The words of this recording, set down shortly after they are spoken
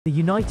The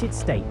United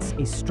States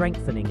is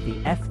strengthening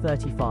the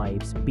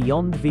F-35's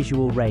beyond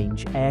visual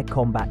range air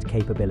combat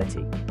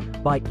capability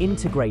by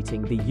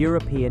integrating the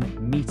European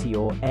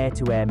Meteor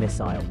air-to-air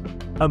missile,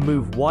 a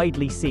move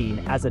widely seen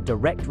as a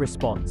direct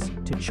response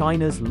to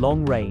China's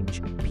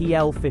long-range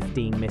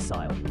PL-15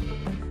 missile.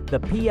 The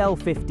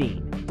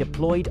PL-15,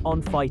 deployed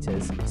on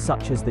fighters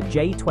such as the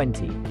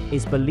J-20,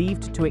 is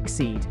believed to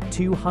exceed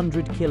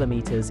 200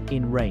 kilometers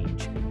in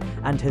range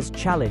and has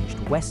challenged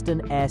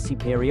Western air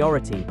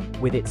superiority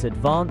with its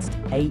advanced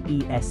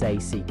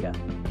AESA seeker.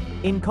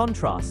 In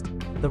contrast,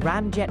 the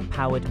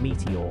ramjet-powered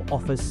Meteor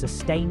offers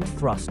sustained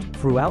thrust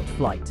throughout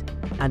flight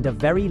and a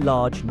very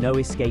large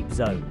no-escape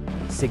zone,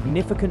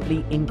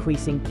 significantly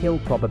increasing kill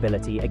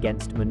probability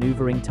against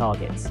maneuvering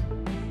targets.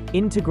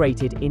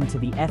 Integrated into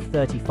the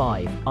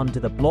F-35 under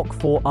the Block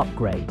 4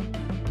 upgrade,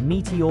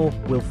 Meteor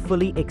will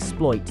fully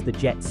exploit the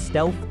jet's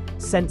stealth,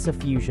 sensor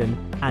fusion,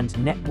 and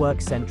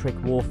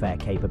network-centric warfare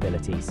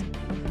capabilities,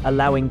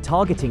 allowing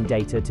targeting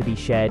data to be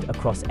shared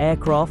across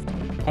aircraft,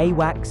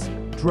 AWACS,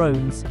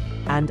 drones,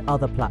 and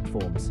other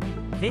platforms.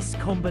 This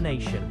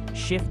combination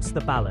shifts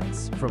the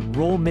balance from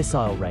raw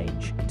missile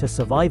range to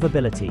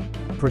survivability,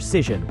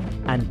 precision,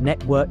 and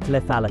networked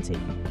lethality,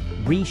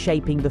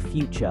 reshaping the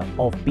future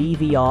of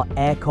BVR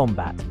air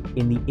combat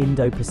in the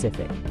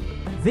Indo-Pacific.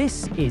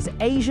 This is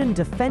Asian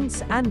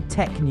Defense and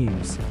Tech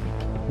News.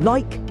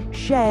 Like,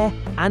 share,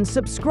 and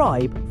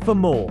subscribe for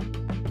more.